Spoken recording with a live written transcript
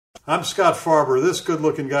I'm Scott Farber. This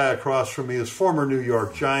good-looking guy across from me is former New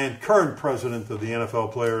York Giant, current president of the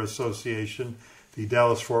NFL Players Association, the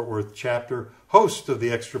Dallas-Fort Worth chapter, host of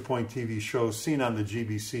the Extra Point TV show seen on the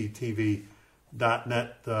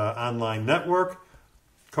GBCTV.net online network,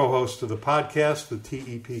 co-host of the podcast, the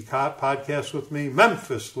TEP podcast with me,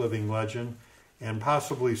 Memphis living legend, and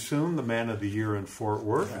possibly soon the man of the year in Fort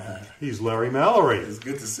Worth. He's Larry Mallory. It's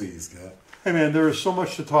good to see you, Scott. Hey, man, there is so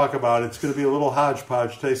much to talk about. It's going to be a little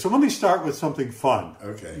hodgepodge today. So let me start with something fun.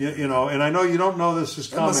 Okay. You know, and I know you don't know this is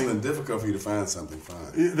coming. It must have been difficult for you to find something fun.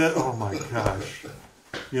 Oh, my gosh.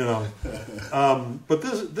 You know. But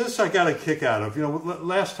this I got a kick out of. You know,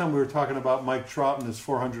 last time we were talking about Mike Trout and his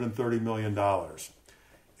 $430 million.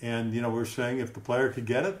 And, you know, we were saying if the player could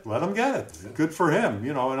get it, let him get it. Yeah. Good for him,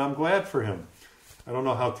 you know, and I'm glad for him. I don't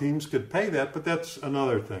know how teams could pay that, but that's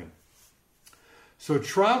another thing. So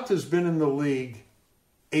Trout has been in the league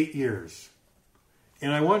 8 years.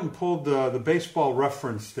 And I went and pulled the baseball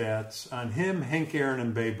reference stats on him, Hank Aaron,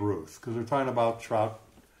 and Babe Ruth, because they're talking about Trout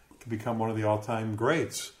could become one of the all-time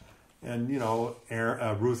greats. And, you know,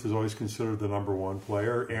 Ruth is always considered the number one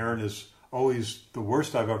player. Aaron is always, the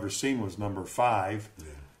worst I've ever seen was number 5,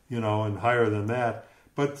 you know, and higher than that.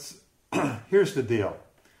 But here's the deal.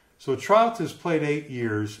 So Trout has played 8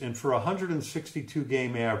 years, and for a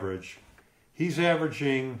 162-game average, he's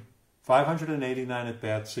averaging 589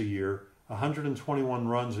 at-bats a year, 121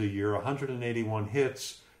 runs a year, 181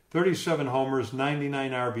 hits, 37 homers,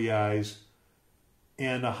 99 RBIs,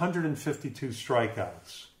 and 152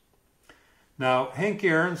 strikeouts. Now, Hank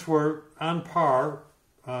Aaron's were on par.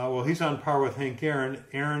 He's on par with Hank Aaron.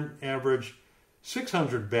 Aaron averaged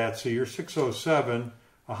 600 bats a year, 607,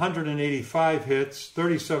 185 hits,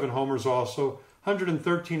 37 homers also,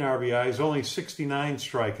 113 RBIs, only 69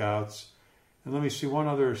 strikeouts. And let me see one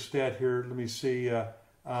other stat here. Let me see.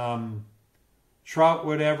 Trout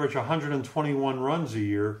would average 121 runs a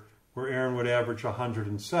year, where Aaron would average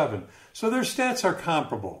 107. So their stats are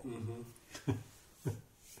comparable. Mm-hmm.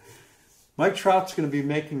 Mike Trout's going to be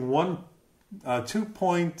making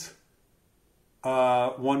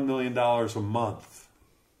 $2.1 million a month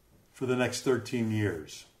for the next 13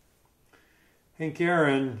 years. Hank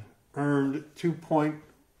Aaron earned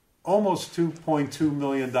almost $2.2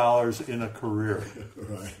 million in a career.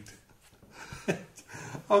 Right.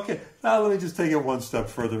 Okay, now let me just take it one step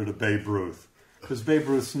further to Babe Ruth, because Babe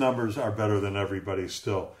Ruth's numbers are better than everybody's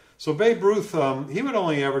still. So Babe Ruth, he would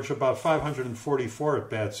only average about 544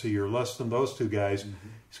 at-bats a year, less than those two guys. Mm-hmm.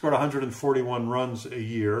 He scored 141 runs a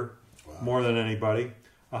year, more than anybody.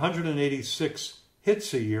 186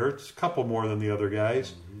 hits a year, it's a couple more than the other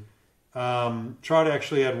guys. Mm-hmm. Trout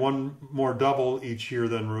actually had one more double each year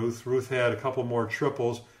than Ruth. Ruth had a couple more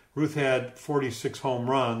triples. Ruth had 46 home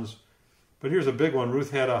runs. But here's a big one.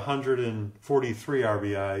 Ruth had 143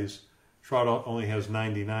 RBIs. Trout only has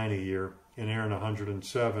 99 a year, and Aaron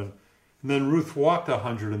 107. And then Ruth walked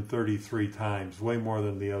 133 times, way more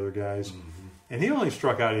than the other guys. Mm-hmm. And he only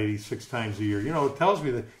struck out 86 times a year. You know, it tells me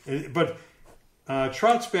that. But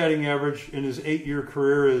Trout's batting average in his 8-year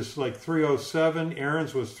career is like 307.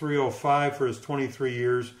 Aaron's was 305 for his 23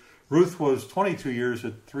 years. Ruth was 22 years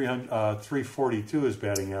at 342 his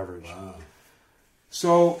batting average. Wow.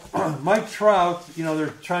 So Mike Trout, you know,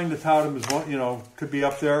 they're trying to tout him as one, you know, could be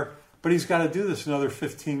up there, but he's got to do this another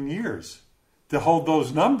 15 years to hold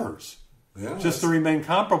those numbers, just to remain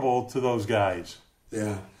comparable to those guys.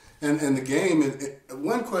 Yeah. And the game,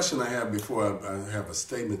 one question I have before I have a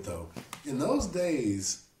statement, though. In those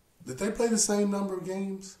days, did they play the same number of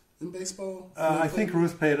games in baseball? I think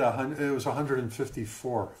Ruth played it was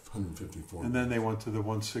 154. 154. And then they went to the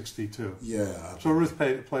 162. Yeah. So Ruth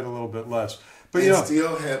played a little bit less. But, and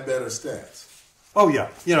still had better stats. Oh, yeah.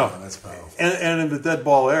 You know, that's powerful. And in the dead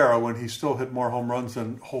ball era, when he still hit more home runs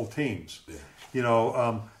than whole teams. Yeah. You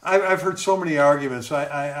know, I've heard so many arguments.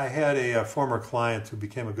 I had a former client who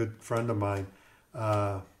became a good friend of mine,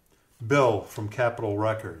 Bill from Capitol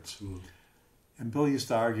Records. Mm. And Bill used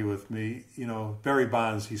to argue with me, you know, Barry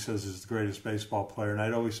Bonds, he says, is the greatest baseball player. And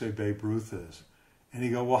I'd always say Babe Ruth is. And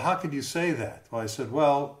he'd go, well, how could you say that? Well, I said,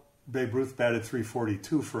 well, Babe Ruth batted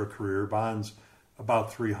 342 for a career, Bonds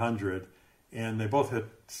about 300. And they both hit,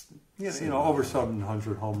 you know, over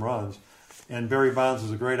 700 home runs. And Barry Bonds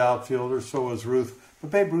was a great outfielder, so was Ruth. But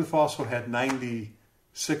Babe Ruth also had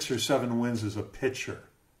 96 or 7 wins as a pitcher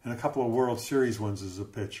and a couple of World Series wins as a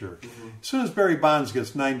pitcher. Mm-hmm. As soon as Barry Bonds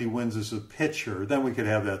gets 90 wins as a pitcher, then we could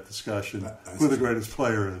have that discussion, who the greatest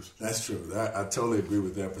player is. That's true. I totally agree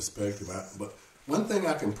with that perspective. But one thing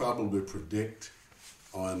I can probably predict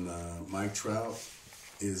on Mike Trout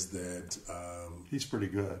is that... he's pretty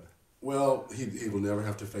good. Well, he will never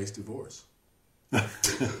have to face divorce.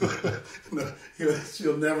 No,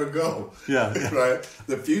 she'll never go. Yeah. Right?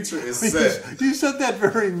 The future is set. You said that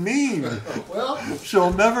very mean. Well,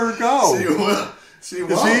 she'll never go. She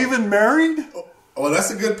won't. Is he even married? Well,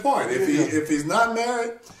 that's a good point. If he's not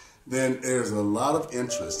married, then there's a lot of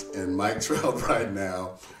interest in Mike Trout right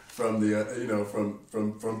now from the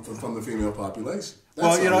from the female population.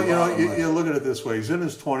 That's you look at it this way. He's in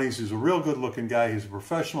his 20s. He's a real good-looking guy. He's a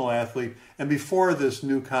professional athlete. And before this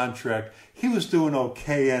new contract, he was doing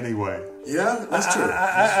okay anyway. Yeah, that's true.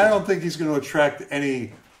 I don't think he's going to attract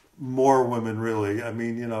any more women, really. I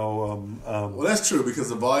mean, well, that's true because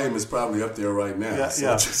the volume is probably up there right now.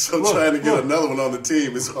 Yeah, So trying to get another one on the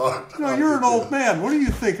team is hard. You're an old man. What are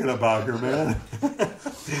you thinking about here, man?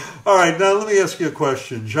 All right, now let me ask you a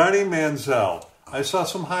question. Johnny Manziel. I saw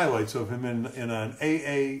some highlights of him in an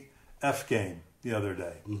AAF game the other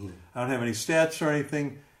day. Mm-hmm. I don't have any stats or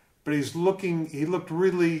anything, but he looked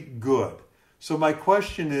really good. So my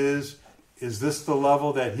question is this the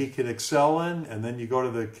level that he could excel in? And then you go to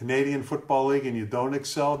the Canadian Football League and you don't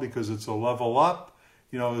excel because it's a level up?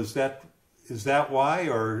 Is that why,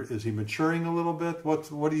 or is he maturing a little bit? What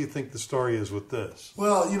do you think the story is with this?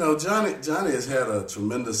 Well, Johnny has had a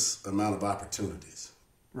tremendous amount of opportunities.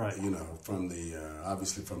 Right. From the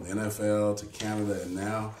obviously from the NFL to Canada and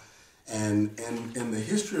now, and in the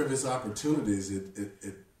history of his opportunities,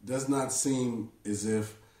 it does not seem as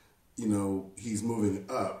if he's moving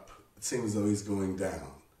up. It seems as though he's going down.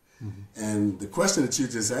 Mm-hmm. And the question that you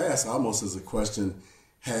just asked almost is a question: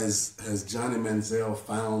 Has Johnny Manziel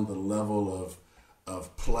found the level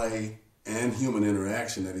of play and human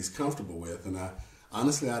interaction that he's comfortable with? And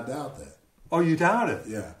honestly, I doubt that. Oh, you doubt it?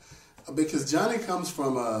 Yeah. Because Johnny comes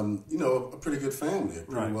from, a pretty good family, a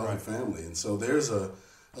pretty wealthy family, and so there's a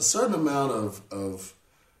certain amount of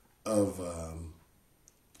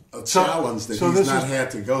challenge that he's not had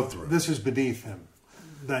to go through. This is beneath him.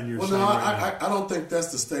 Then you're saying. No, I don't think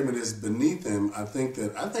that's the statement. Is beneath him. I think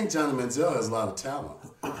Johnny Manziel has a lot of talent.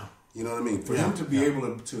 You know what I mean? For him to be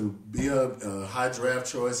able to be a high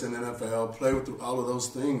draft choice in the NFL, play with all of those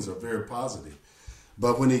things are very positive.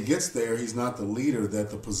 But when he gets there, he's not the leader that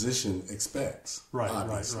the position expects. Right.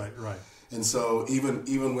 And so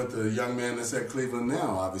even with the young man that's at Cleveland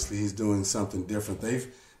now, obviously he's doing something different.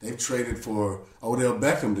 They've traded for Odell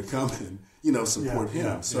Beckham to come and support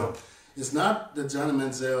him. It's not that Johnny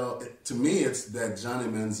Manziel. To me, it's that Johnny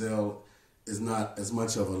Manziel is not as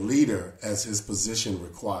much of a leader as his position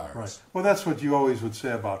requires. Right. Well, that's what you always would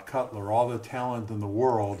say about Cutler. All the talent in the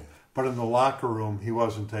world, but in the locker room, he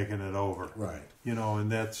wasn't taking it over. Right.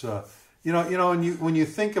 And that's when you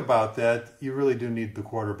think about that, you really do need the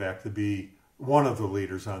quarterback to be one of the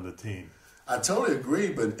leaders on the team. I totally agree,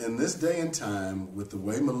 but in this day and time, with the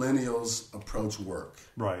way millennials approach work,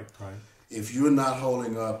 right. If you're not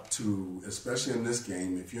holding up to, especially in this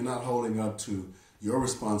game, if you're not holding up to your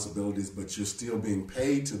responsibilities, but you're still being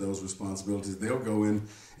paid to those responsibilities, they'll go in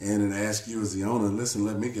and ask you as the owner, listen,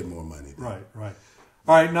 let me get more money. Right.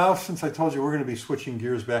 All right, now since I told you we're going to be switching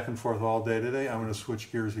gears back and forth all day today, I'm going to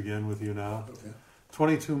switch gears again with you now. Okay.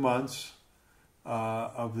 22 months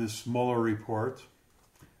of this Mueller report.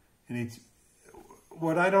 And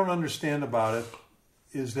what I don't understand about it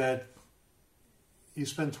is that you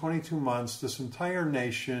spend 22 months, this entire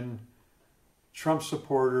nation, Trump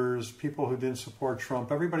supporters, people who didn't support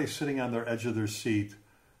Trump, everybody's sitting on their edge of their seat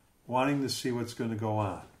wanting to see what's going to go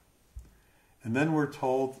on. And then we're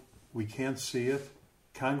told we can't see it.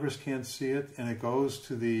 Congress can't see it, and it goes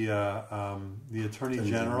to the Attorney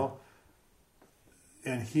General,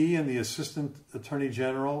 and he and the Assistant Attorney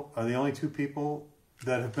General are the only two people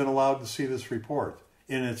that have been allowed to see this report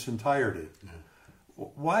in its entirety. Yeah.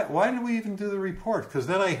 Why did we even do the report? Because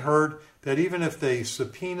then I heard that even if they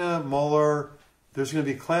subpoena Mueller, there's going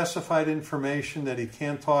to be classified information that he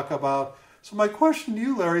can't talk about. So my question to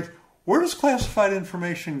you, Larry, where does classified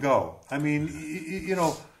information go? I mean,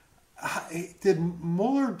 did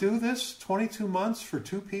Mueller do this 22 months for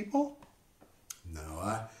two people?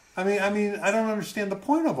 No, I mean, I don't understand the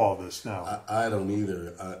point of all this now. I don't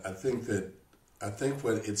either. I think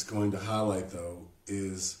what it's going to highlight, though,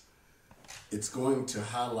 is it's going to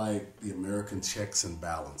highlight the American checks and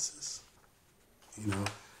balances.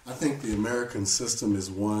 I think the American system is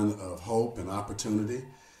one of hope and opportunity,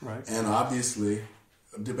 right, and obviously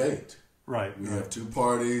debate. Right. We have two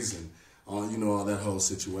parties and all that whole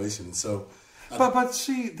situation. So, but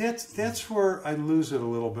see, that's where I lose it a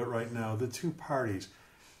little bit right now. The two parties.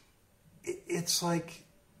 It's like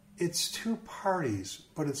it's two parties,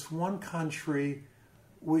 but it's one country.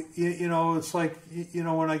 It's like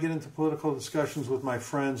when I get into political discussions with my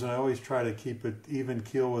friends, and I always try to keep it even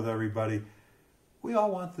keel with everybody. We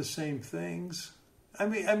all want the same things.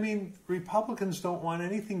 I mean, Republicans don't want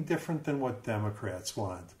anything different than what Democrats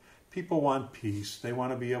want. People want peace. They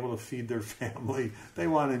want to be able to feed their family. They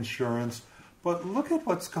want insurance. But look at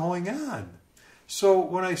what's going on. So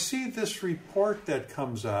when I see this report that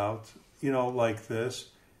comes out, like this,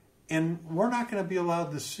 and we're not going to be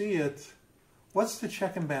allowed to see it, what's the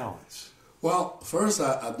check and balance? Well, first,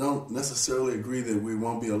 I don't necessarily agree that we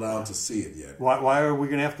won't be allowed to see it yet. Why are we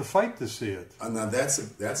going to have to fight to see it? Now that's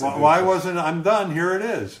a why wasn't I'm done? Here it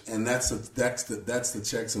is. And that's the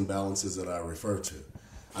checks and balances that I refer to.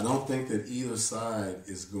 I don't think that either side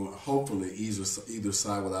is going. Hopefully, either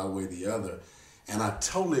side will outweigh the other. And I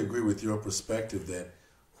totally agree with your perspective that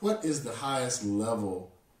what is the highest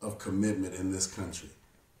level of commitment in this country?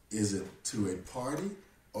 Is it to a party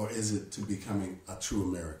or is it to becoming a true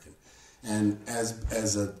American? And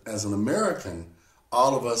as an American,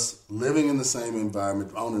 all of us living in the same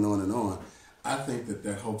environment, on and on and on, I think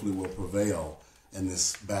that hopefully will prevail in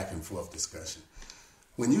this back and forth discussion.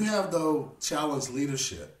 When you have, though, challenged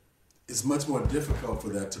leadership, it's much more difficult for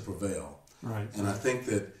that to prevail. Right. And I think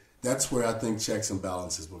that's where I think checks and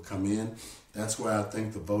balances will come in. That's where I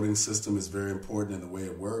think the voting system is very important in the way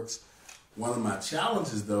it works. One of my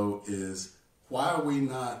challenges, though, is why are we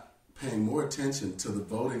not paying more attention to the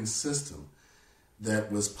voting system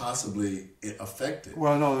that was possibly affected?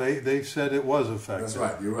 Well, no, they said it was affected. That's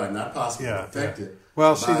right. You're right. Not possibly affected. Yeah.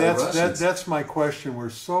 Well, see, that's my question. We're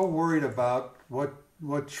so worried about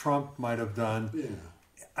what Trump might have done. Yeah.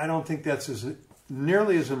 I don't think that's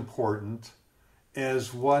nearly as important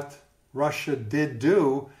as what Russia did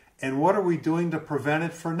do, and what are we doing to prevent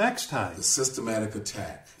it for next time? The systematic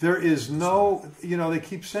attack. There is no, they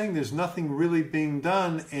keep saying there's nothing really being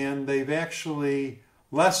done, and they've actually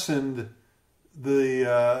lessened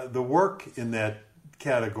the work in that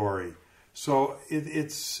category. So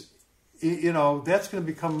it's that's going to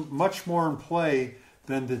become much more in play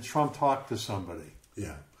than did Trump talk to somebody.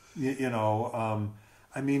 Yeah. And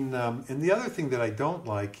the other thing that I don't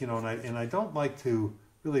like, and I don't like to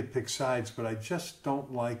really pick sides, but I just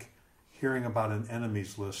don't like hearing about an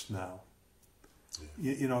enemies list now.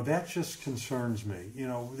 Yeah. That just concerns me.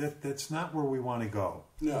 That's not where we want to go.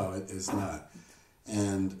 No, it's not.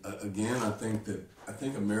 And again, I think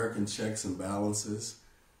American checks and balances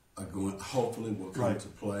are hopefully will come to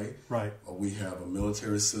play. Right. We have a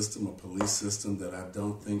military system, a police system that I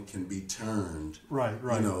don't think can be turned. Right.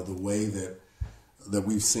 The way that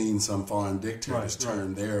we've seen some foreign dictators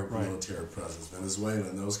turn their military presence, Venezuela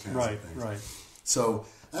and those kinds of things. Right. So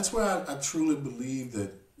that's where I truly believe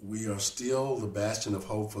that we are still the bastion of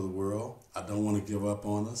hope for the world. I don't want to give up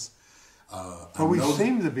on us. But we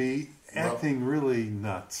seem to be acting really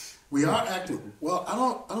nuts. We are acting. Well,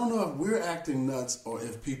 I don't know if we're acting nuts or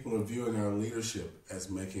if people are viewing our leadership as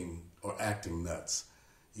making or acting nuts.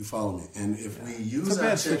 You follow me? And if we use it's a our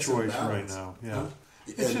bad checks situation and balance, right now. Yeah.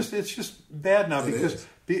 It's just bad now because,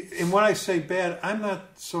 and when I say bad, I'm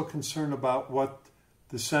not so concerned about what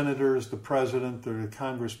the senators, the president, or the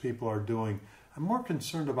Congress people are doing. I'm more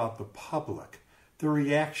concerned about the public, the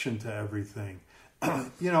reaction to everything.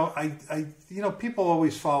 People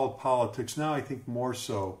always followed politics. Now I think more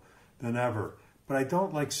so than ever. But I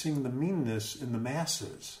don't like seeing the meanness in the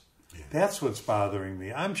masses. Yeah. That's what's bothering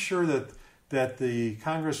me. I'm sure that the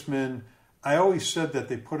congressmen, I always said that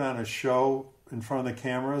they put on a show in front of the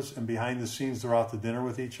cameras and behind the scenes they're out to dinner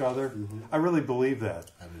with each other. Mm-hmm. I really believe that.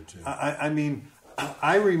 I do too.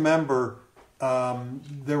 I remember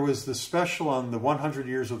there was the special on the 100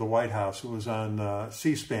 years of the White House. It was on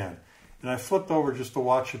C-SPAN. And I flipped over just to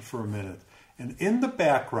watch it for a minute. And in the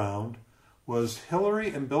background was Hillary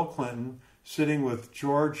and Bill Clinton sitting with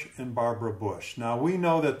George and Barbara Bush. Now, we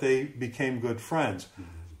know that they became good friends. Mm-hmm.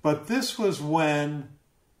 But this was when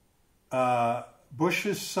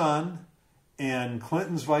Bush's son and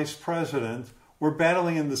Clinton's vice president were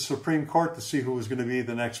battling in the Supreme Court to see who was going to be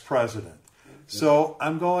the next president. So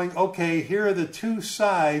I'm going, okay, here are the two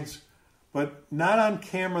sides, but not on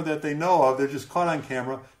camera that they know of. They're just caught on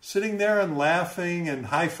camera, sitting there and laughing and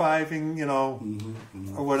high-fiving,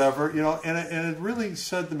 or whatever, and it really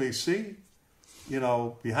said to me, see,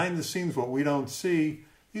 behind the scenes, what we don't see,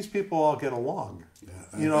 these people all get along,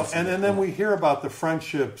 and then we hear about the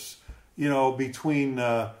friendships, between,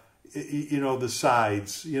 the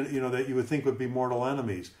sides, that you would think would be mortal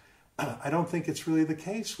enemies. I don't think it's really the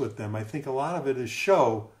case with them. I think a lot of it is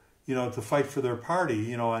show, to fight for their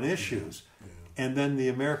party, on issues. Yeah. And then the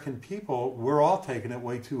American people, we're all taking it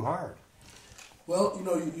way too hard. Well,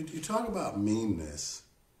 you talk about meanness.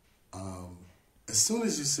 As soon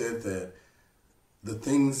as you said that the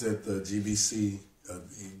things that the GBC,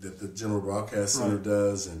 that the General Broadcast Center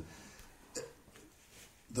does, and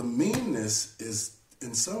the meanness is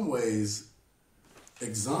in some ways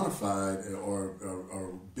exonified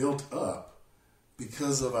or built up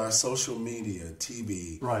because of our social media,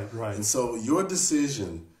 TV. Right. And so your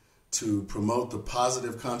decision to promote the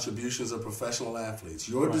positive contributions of professional athletes,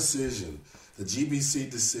 your decision, the GBC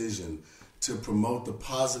decision to promote the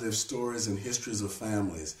positive stories and histories of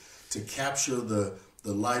families, to capture the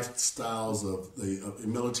lifestyles of the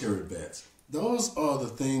military vets. Those are the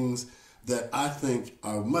things that I think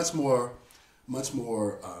are much more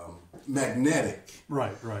magnetic.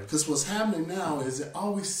 Right. Because what's happening now is that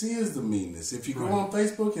all we see is the meanness. If you go on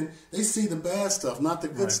Facebook and they see the bad stuff, not the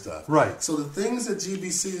good stuff. Right. So the things that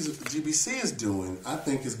GBC is doing, I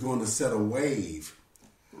think, is going to set a wave.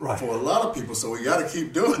 Right. For a lot of people, so we got to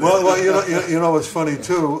keep doing it. Well, you know what's funny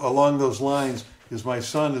too, along those lines, is my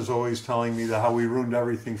son is always telling me that how we ruined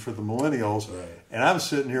everything for the millennials, and I'm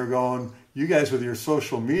sitting here going, "You guys with your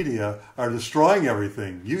social media are destroying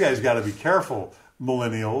everything. You guys got to be careful,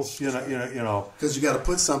 millennials." You know, because you got to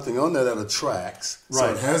put something on there that attracts. So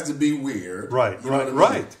it has to be weird. Right. You know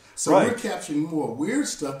what I mean? So we're capturing more weird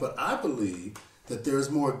stuff, but I believe that there's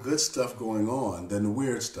more good stuff going on than the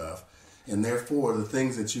weird stuff. And therefore, the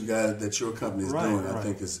things that your company is doing, I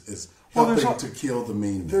think, is helping to kill the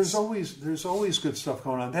meanness. There's always good stuff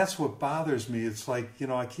going on. That's what bothers me. It's like,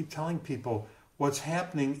 I keep telling people what's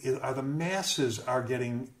happening are the masses are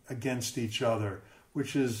getting against each other,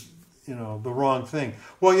 which is the wrong thing.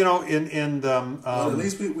 Well, at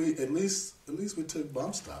least we took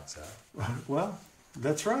bump stocks out. Well,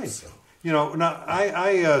 that's right. So. Now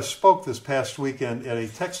I spoke this past weekend at a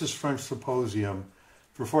Texas French symposium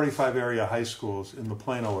for 45 area high schools in the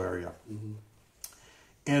Plano area. Mm-hmm.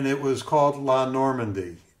 And it was called La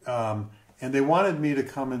Normandie. And they wanted me to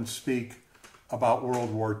come and speak about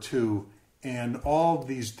World War II and all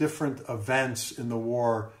these different events in the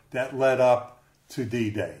war that led up to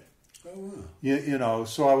D-Day. Oh, wow.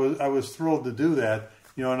 So I was thrilled to do that,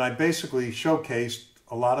 and I basically showcased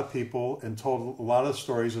a lot of people and told a lot of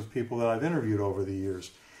stories of people that I've interviewed over the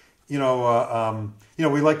years. We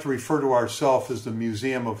like to refer to ourselves as the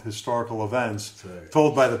Museum of Historical Events,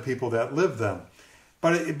 told by the people that lived them.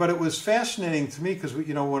 But it was fascinating to me because,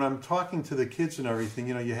 when I'm talking to the kids and everything,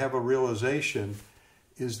 you have a realization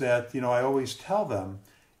is that, I always tell them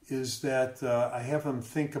is that I have them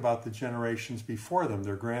think about the generations before them,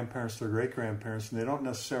 their grandparents, their great-grandparents, and they don't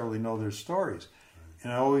necessarily know their stories.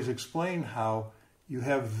 And I always explain how you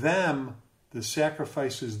have them, the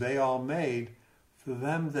sacrifices they all made, for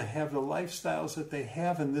them to have the lifestyles that they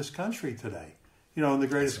have in this country today, in the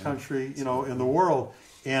greatest country, in the world.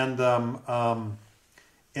 And I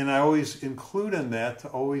always include in that to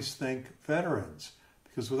always think veterans,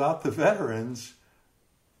 because without the veterans,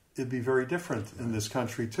 it'd be very different in this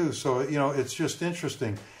country too. So, it's just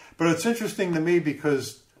interesting. But it's interesting to me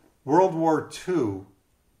because World War II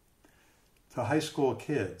to high school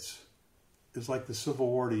kids is like the Civil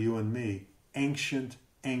War to you and me, ancient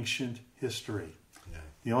history.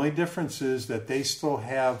 The only difference is that they still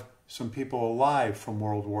have some people alive from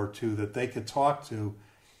World War II that they could talk to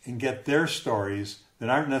and get their stories that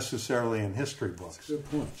aren't necessarily in history books. That's a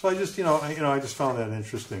good point. So I just, I just found that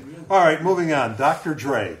interesting. Yeah. All right, moving on. Dr.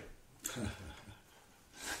 Dre.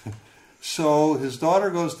 So his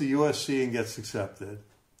daughter goes to USC and gets accepted,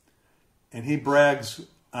 and he brags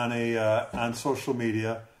on social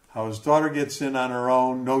media how his daughter gets in on her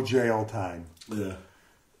own, no jail time. Yeah.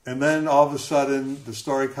 And then all of a sudden, the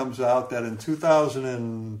story comes out that in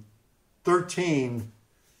 2013,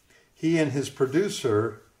 he and his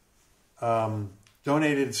producer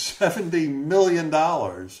donated $70 million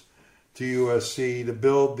to USC to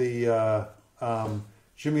build the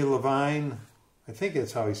Jimmy Levine, I think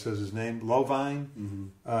that's how he says his name,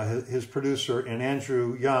 Lovine, his producer, and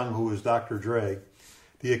Andrew Young, who is Dr. Dre,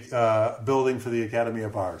 the building for the Academy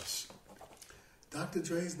of Arts. Dr.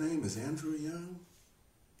 Dre's name is Andrew Young?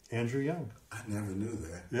 Andrew Young. I never knew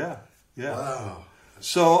that. Yeah. Wow.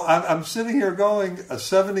 So I'm sitting here going, a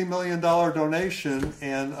 $70 million donation,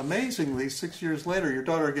 and amazingly, 6 years later, your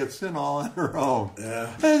daughter gets in all on her own.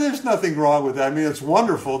 Yeah. And there's nothing wrong with that. I mean, it's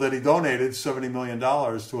wonderful that he donated $70 million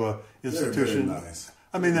to an institution. Very nice.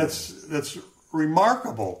 I mean, that's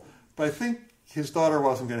remarkable. But I think his daughter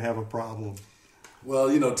wasn't going to have a problem. Well,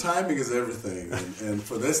 timing is everything, and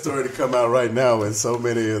for that story to come out right now, and so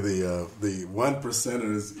many of the one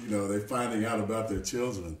percenters, they're finding out about their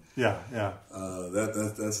children. Yeah.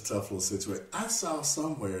 That's a tough little situation. I saw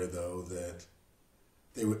somewhere though that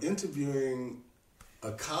they were interviewing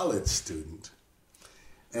a college student,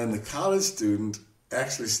 and the college student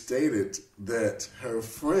actually stated that her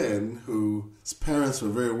friend, whose parents were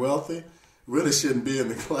very wealthy, really shouldn't be in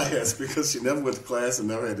the class because she never went to class and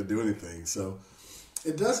never had to do anything. So.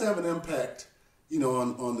 it does have an impact,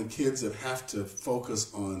 on the kids that have to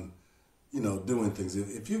focus on, doing things.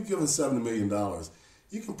 If you've given $70 million,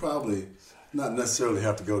 you can probably not necessarily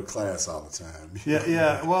have to go to class all the time.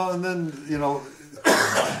 Yeah. Well, and then,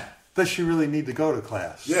 does she really need to go to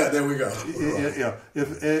class? Yeah, there we go.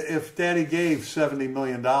 If Daddy gave $70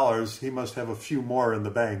 million, he must have a few more in the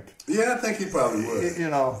bank. Yeah, I think he probably would.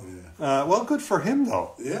 Well, good for him,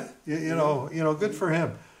 though. Yeah. Good for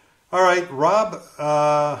him. All right, Rob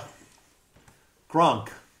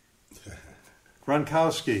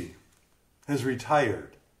Gronkowski has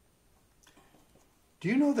retired. Do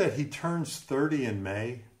you know that he turns 30 in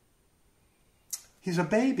May? He's a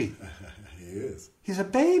baby. He is. He's a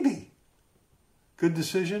baby. Good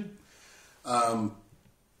decision? I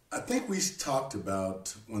think we talked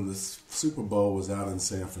about when the Super Bowl was out in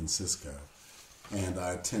San Francisco, and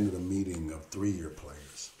I attended a meeting of 3-year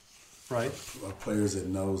players. Right. Players that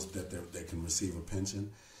knows that they can receive a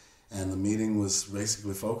pension. And the meeting was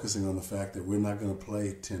basically focusing on the fact that we're not going to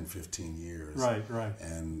play 10, 15 years. Right.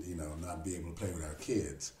 And, not be able to play with our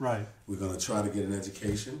kids. Right. We're going to try to get an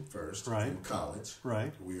education first in college.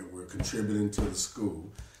 Right. We're contributing to the school.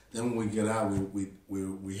 Then when we get out,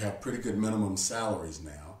 we have pretty good minimum salaries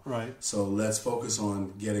now. Right. So let's focus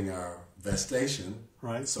on getting our vestation.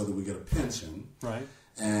 Right. So that we get a pension. Right.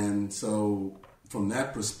 And so from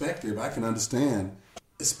that perspective, I can understand,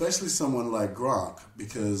 especially someone like Gronk,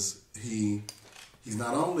 because he's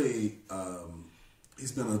not only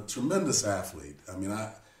he's been a tremendous athlete. I mean,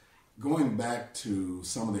 going back to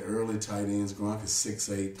some of the early tight ends, Gronk is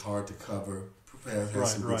 6'8", hard to cover,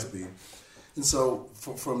 has some good speed. And so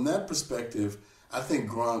from that perspective, I think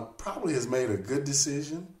Gronk probably has made a good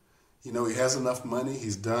decision. He has enough money.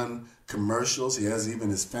 He's done commercials. He has even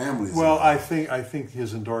his family. Well, I think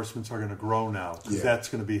his endorsements are going to grow now, because that's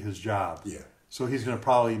going to be his job. Yeah. So he's going to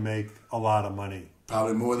probably make a lot of money.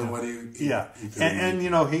 Probably more than what he he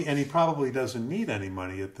probably doesn't need any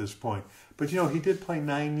money at this point. But he did play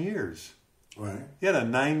 9 years. Right. He had a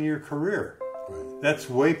 9-year career. Right. That's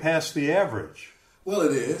way past the average. Well,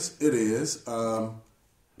 it is. It is. But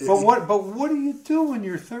what do you do when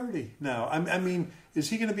you're 30 now? I mean, is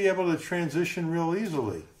he going to be able to transition real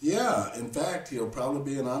easily? Yeah. In fact, he'll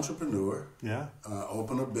probably be an entrepreneur. Yeah.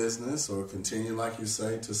 Open a business or continue, like you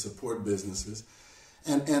say, to support businesses.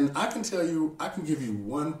 And I can tell you, I can give you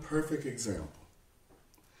one perfect example.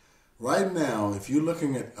 Right now, if you're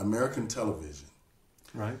looking at American television,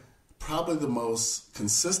 right, probably the most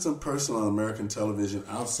consistent person on American television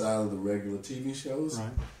outside of the regular TV shows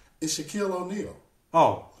is Shaquille O'Neal.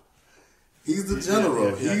 Oh. He's the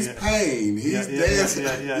general. He's Payne. He's dancing.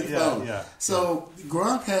 So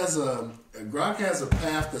Gronk has a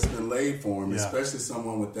path that's been laid for him, especially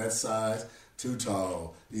someone with that size, too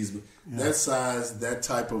tall. That size, that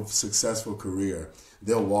type of successful career,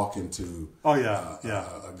 they'll walk into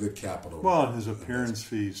a good capital. Well, and his appearance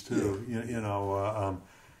fees too.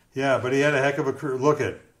 But he had a heck of a career. Look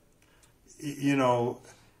at, it's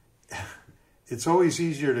always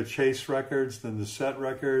easier to chase records than to set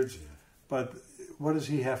records. Yeah. But what does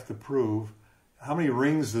he have to prove? How many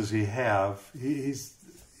rings does he have? He's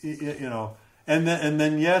and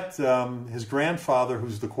then yet his grandfather,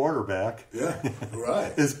 who's the quarterback,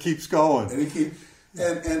 keeps going.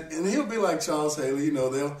 And he'll be like Charles Haley.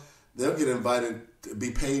 They'll get invited to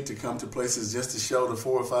be paid to come to places just to show the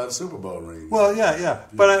 4 or 5 Super Bowl rings. Well, yeah.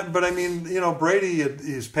 But I mean, Brady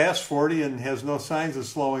is past 40 and has no signs of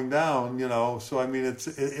slowing down. So I mean,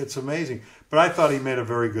 it's amazing. But I thought he made a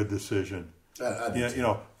very good decision.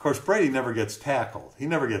 Of course, Brady never gets tackled. He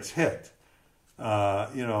never gets hit. Rob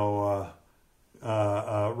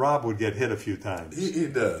would get hit a few times. He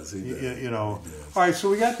does. He does. All right, so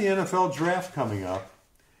we got the NFL draft coming up.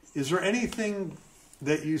 Is there anything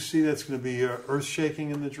that you see that's going to be earth-shaking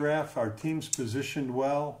in the draft? Are teams positioned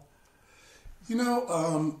well?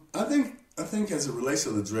 I think as it relates to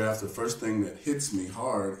the draft, the first thing that hits me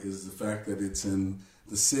hard is the fact that it's in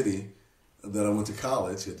the city that I went to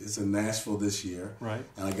college. It's in Nashville this year. Right.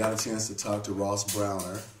 And I got a chance to talk to Ross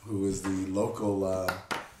Browner, who is the local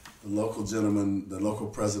gentleman, the local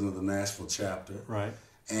president of the Nashville chapter. Right.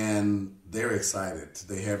 And they're excited.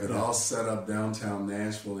 They have it all set up downtown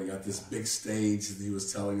Nashville. They got this big stage that he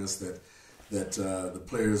was telling us that the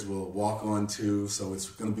players will walk onto. So it's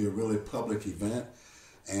going to be a really public event.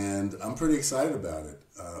 And I'm pretty excited about it.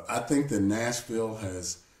 I think that Nashville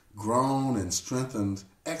has grown and strengthened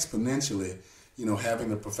exponentially, having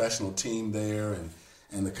the professional team there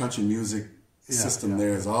and the country music system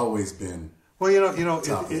there has always been. Well,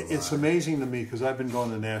 it's amazing to me because I've been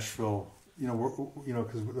going to Nashville,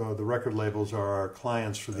 because the record labels are our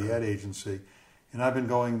clients for the ad agency, and I've been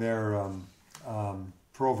going there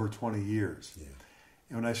for over 20 years. Yeah.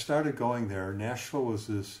 And when I started going there, Nashville was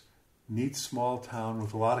this neat small town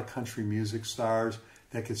with a lot of country music stars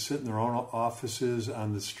that could sit in their own offices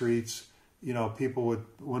on the streets. You know, people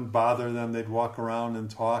wouldn't bother them. They'd walk around and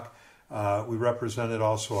talk. We represented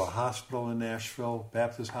also a hospital in Nashville,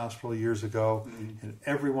 Baptist Hospital, years ago. Mm-hmm. And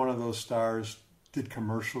every one of those stars did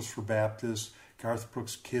commercials for Baptist. Garth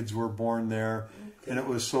Brooks' kids were born there. Okay. And it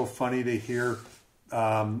was so funny to hear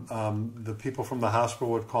the people from the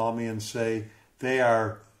hospital would call me and say they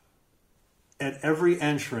are at every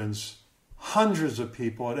entrance, hundreds of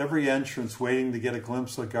people at every entrance waiting to get a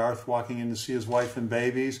glimpse of Garth walking in to see his wife and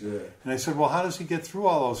babies. Yeah. And I said, well, how does he get through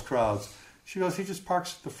all those crowds? She goes, he just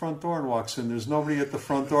parks at the front door and walks in. There's nobody at the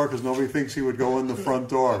front door because nobody thinks he would go in the front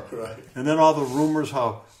door. Right. And then all the rumors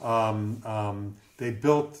how they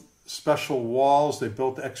built special walls. They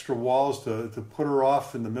built extra walls to put her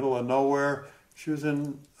off in the middle of nowhere. She was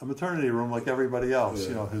in a maternity room like everybody else,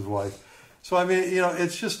 you know, his wife. So, I mean, you know,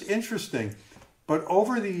 it's just interesting. But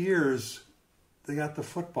over the years, they got the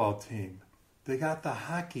football team. They got the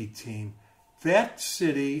hockey team. That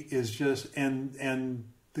city is just, and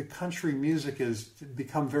the country music has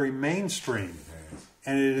become very mainstream.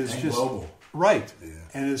 And it is just global. Right. Yeah.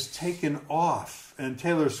 And it's taken off. And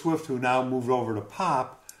Taylor Swift, who now moved over to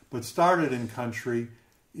pop, but started in country,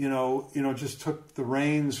 you know, just took the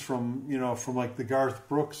reins from like the Garth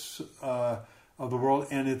Brooks of the world.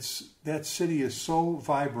 And that city is so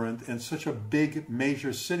vibrant and such a big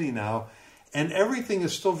major city now. And everything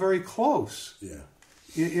is still very close. Yeah.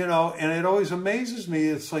 You know, and it always amazes me.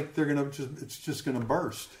 It's like it's just gonna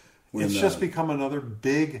burst. It's just become another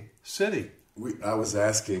big city. I was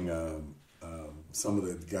asking some of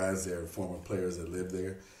the guys there, former players that lived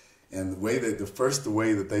there, and the way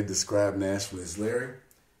that they describe Nashville is, Larry,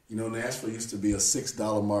 you know, Nashville used to be a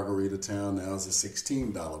 $6 margarita town. Now it's a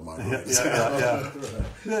 $16 margarita town.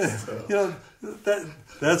 Yeah. So. You know,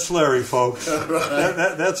 that's Larry, folks. Right.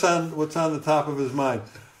 That's what's on the top of his mind.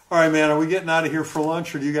 All right, man, are we getting out of here for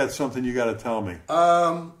lunch, or do you got something you got to tell me?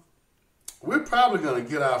 We're probably going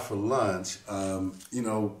to get out for lunch. You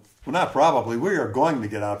know. Well, not probably. We are going to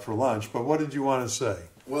get out for lunch, but what did you want to say?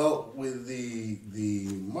 Well, with the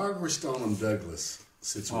Margaret Stoneham Douglas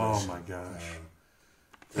situation. Oh, my gosh.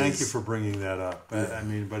 Thank you for bringing that up. Yeah. I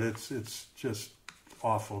mean, but it's just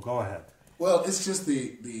awful. Go ahead. Well, it's just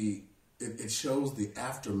it shows the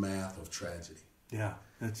aftermath of tragedy. Yeah.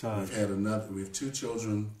 It's, we have 2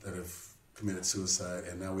 children that have committed suicide,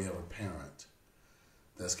 and now we have a parent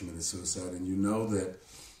that's committed suicide. And you know that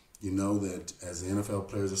as the NFL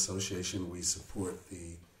Players Association, we support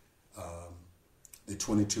the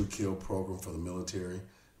 22 kill program for the military.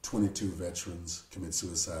 22 veterans commit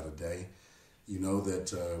suicide a day. You know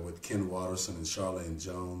that with Ken Watterson and Charlene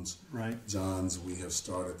Johns, we have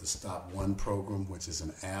started the Stop One program, which is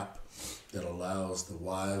an app that allows the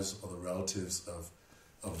wives or the relatives of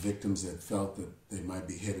victims that felt that they might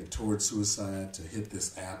be headed towards suicide to hit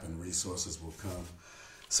this app, and resources will come.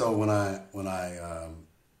 So when I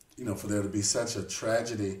you know, for there to be such a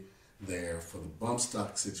tragedy there, for the bump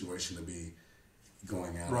stock situation to be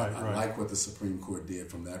going out, I like what the Supreme Court did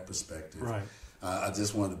from that perspective. Right. I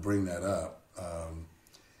just wanted to bring that up.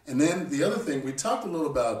 And then the other thing, we talked a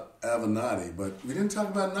little about Avenatti, but we didn't talk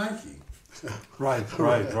about Nike. Right.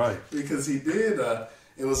 Because he did.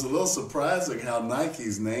 It was a little surprising how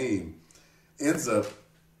Nike's name ends up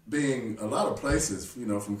being a lot of places, you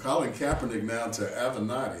know, from Colin Kaepernick now to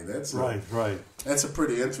Avenatti. That's right. That's a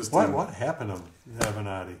pretty interesting. What happened to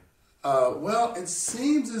Avenatti? Well, it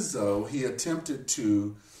seems as though he attempted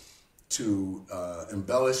to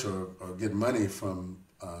embellish or get money from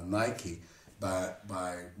Nike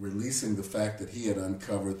by releasing the fact that he had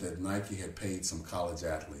uncovered that Nike had paid some college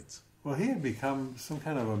athletes. Well, he had become some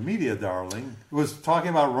kind of a media darling. He was talking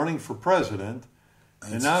about running for president,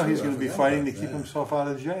 and now he's going to be fighting to keep himself out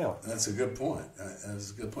of jail. That's a good point. That's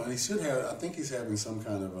a good point. He should have. I think he's having some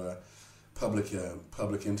kind of a public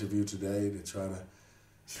interview today to try to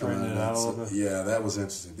straighten it out a little bit. Yeah, that was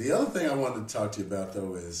interesting. The other thing I wanted to talk to you about,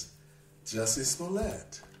 though, is Jussie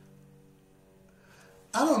Smollett.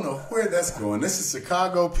 I don't know where that's going. This is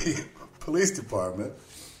Chicago Police Department.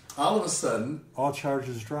 All of a sudden, all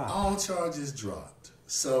charges dropped.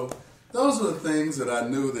 So those are the things that I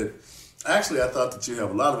knew that. Actually, I thought that you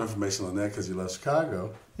have a lot of information on that because you love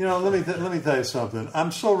Chicago. You know, let me tell you something.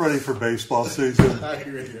 I'm so ready for baseball season. I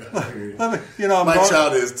hear you. My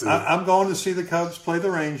child is too. I'm going to see the Cubs play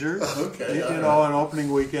the Rangers. Okay, you know, on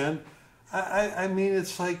opening weekend. I mean,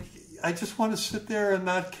 it's like I just want to sit there and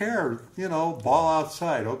not care. You know, ball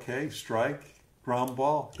outside. Okay, strike, ground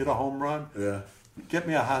ball, hit a home run. Yeah. Get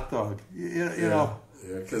me a hot dog. You know.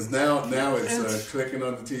 Yeah, because now it's clicking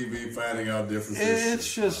on the TV, finding out differences.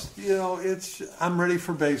 It's just, I'm ready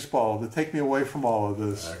for baseball to take me away from all of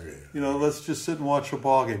this. I agree. Let's just sit and watch a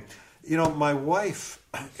ball game. My wife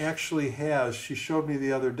actually she showed me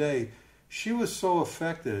the other day, she was so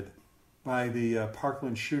affected by the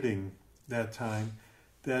Parkland shooting that time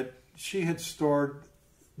that she had stored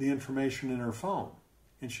the information in her phone,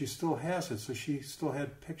 and she still has it. So she still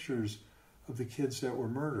had pictures of the kids that were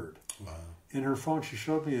murdered. Wow. In her phone, she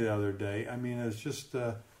showed me the other day. I mean, it's just,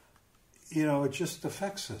 it just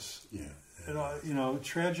affects us. Yeah.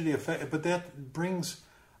 Tragedy but that brings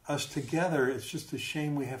us together. It's just a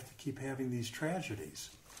shame we have to keep having these tragedies.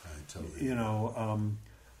 I totally.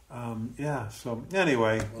 Yeah. So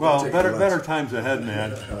anyway, better times ahead,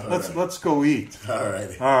 man. Let's go eat. All right.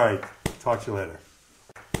 All right. Talk to you later.